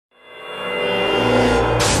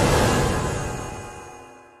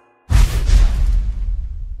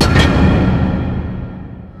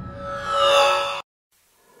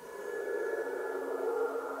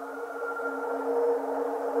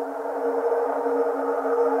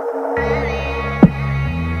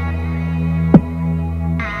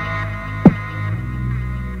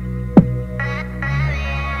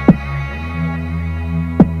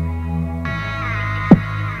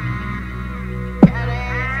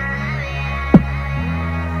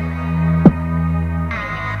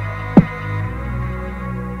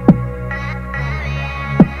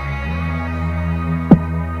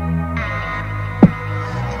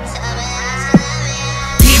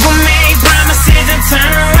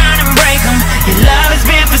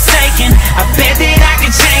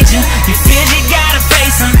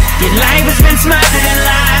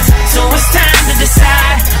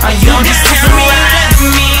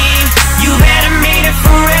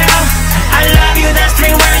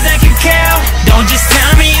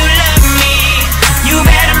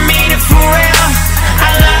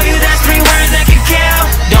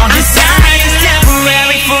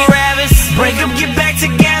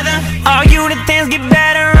Argue that things get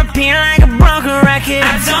better, appear like a broken record.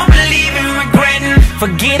 I don't believe in regretting.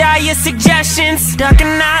 Forget all your suggestions, ducking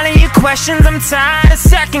all of your questions. I'm tired of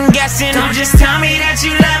second guessing. Don't just tell me that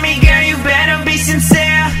you love me, girl, you better be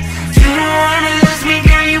sincere. You don't wanna lose me,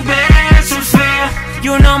 girl, you better have some fear.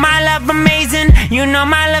 You know my love amazing, you know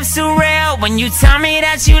my love surreal. When you tell me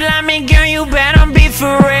that you love me, girl, you better be for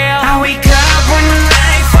real. I wake up when the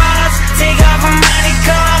night falls, take off my money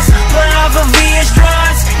calls, pull off a VS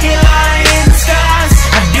drawers, heal all the hidden scars.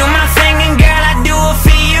 I do my thing and girl, I do it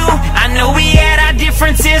for you. I know we had our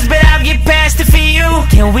differences, but I'll get past it for you.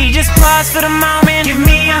 Can we just pause for the moment? Give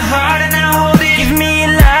me your heart and I'll hold it. Give me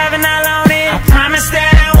your love and I'll own it. I promise that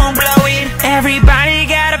I won't blow it. Everybody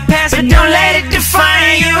got a past, but don't let it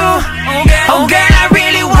define you. Oh girl, I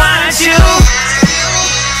really want you.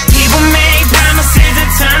 People make promises that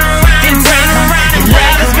turn around and turn around, and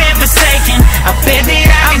love has been forsaken. I bet that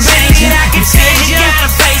I can change it, I can change it. You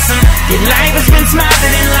gotta face them. Your life has been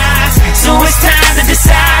smothered in lies, so it's time to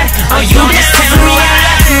decide. Are you just tell me you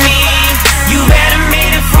love me? You better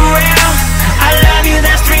mean it for real. I love you,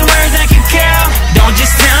 that's 3 words that you kill. Don't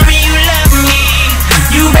just tell me you love me.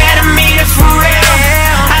 You better mean it for real.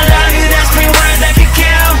 I love you, that's 3 words that you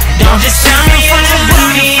kill. Don't just tell me you love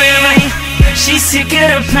me. She's sick of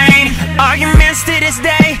the pain, arguments to this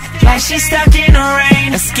day, like she's stuck in the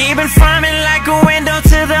rain. Escaping from it like a window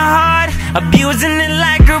to the heart, abusing it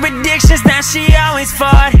like her addictions, now she always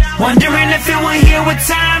fought. Wondering if it will heal with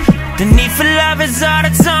time. The need for love is all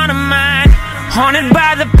that's on her mind. Haunted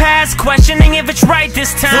by the past, questioning if it's right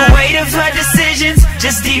this time. The weight of her decisions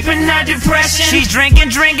just deepen her depression. She's drinking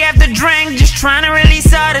drink after drink, just trying to release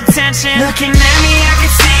all the tension. Looking at me, I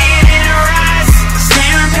can see it in her eyes,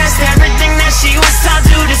 staring past everything that she was taught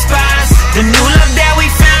to despise. The new love that we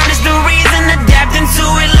found is the reason, adapt into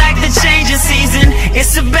it like the changing season.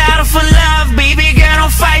 It's a battle for love, baby girl,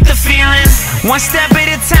 don't fight the feeling. One step at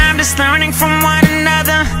a time, just learning from one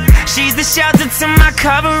another. She's the shelter to my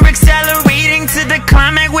cover, accelerating to the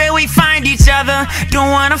climax where we find each other.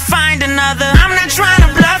 Don't wanna find another. I'm not trying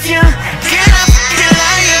to bluff you, girl, I feel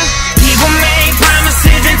like